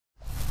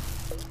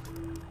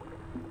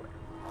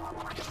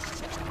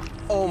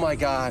Oh my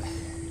God,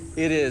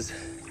 it is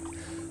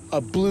a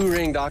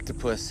blue-ringed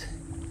octopus.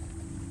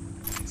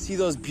 See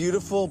those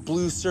beautiful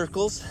blue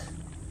circles?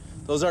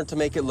 Those aren't to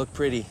make it look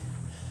pretty.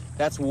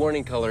 That's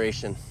warning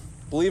coloration.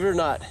 Believe it or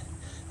not,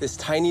 this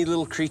tiny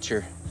little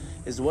creature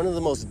is one of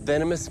the most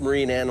venomous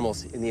marine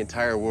animals in the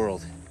entire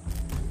world.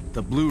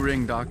 The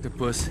blue-ringed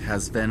octopus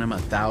has venom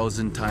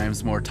 1,000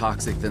 times more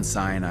toxic than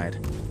cyanide,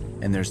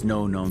 and there's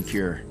no known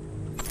cure.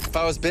 If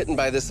I was bitten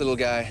by this little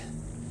guy,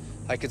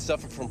 I could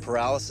suffer from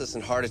paralysis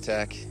and heart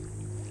attack,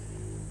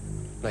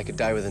 and I could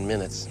die within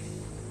minutes.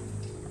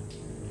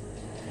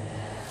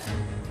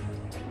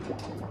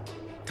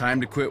 Time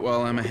to quit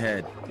while I'm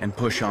ahead and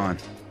push on.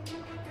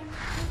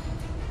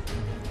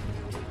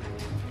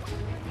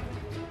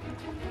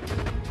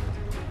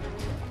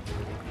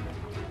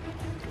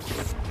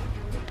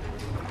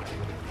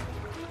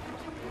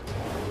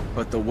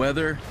 But the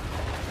weather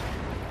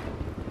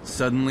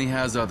suddenly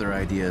has other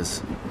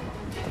ideas.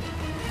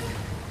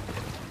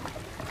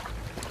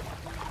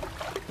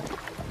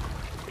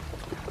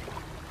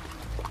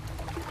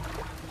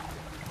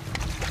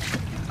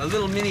 A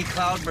little mini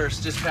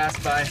cloudburst just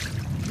passed by,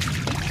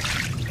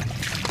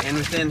 and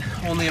within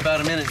only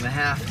about a minute and a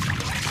half,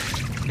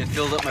 it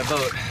filled up my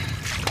boat.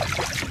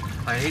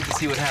 I hate to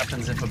see what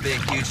happens if a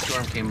big, huge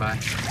storm came by.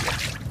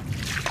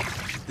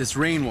 This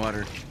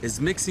rainwater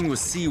is mixing with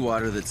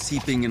seawater that's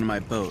seeping into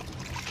my boat,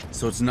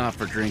 so it's not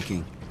for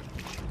drinking.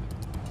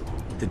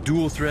 The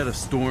dual threat of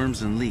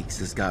storms and leaks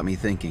has got me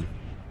thinking.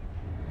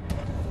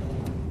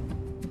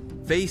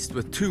 Faced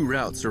with 2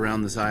 routes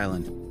around this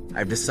island,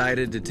 I've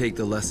decided to take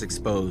the less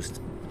exposed,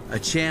 a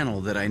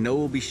channel that I know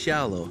will be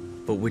shallow,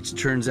 but which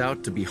turns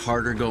out to be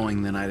harder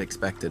going than I'd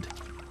expected.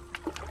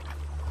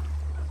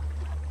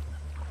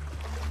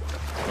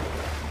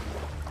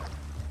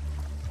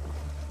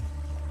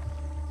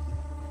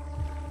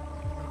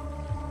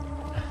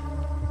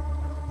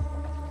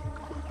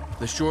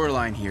 The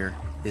shoreline here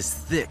is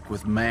thick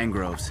with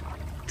mangroves,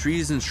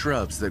 trees and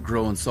shrubs that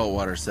grow in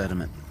saltwater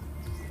sediment.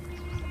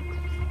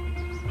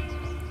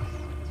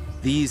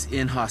 These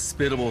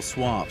inhospitable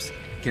swamps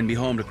can be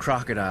home to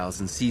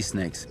crocodiles and sea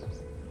snakes,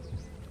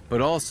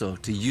 but also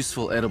to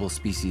useful edible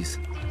species.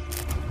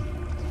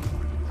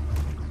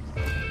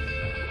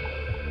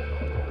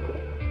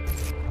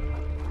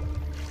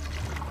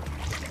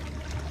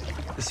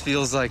 This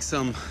feels like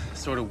some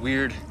sort of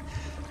weird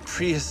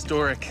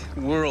prehistoric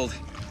world.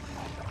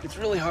 It's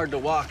really hard to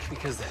walk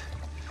because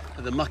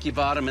of the mucky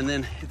bottom, and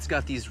then it's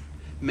got these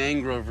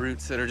mangrove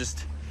roots that are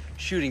just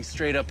shooting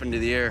straight up into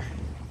the air.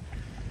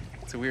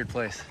 It's a weird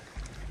place.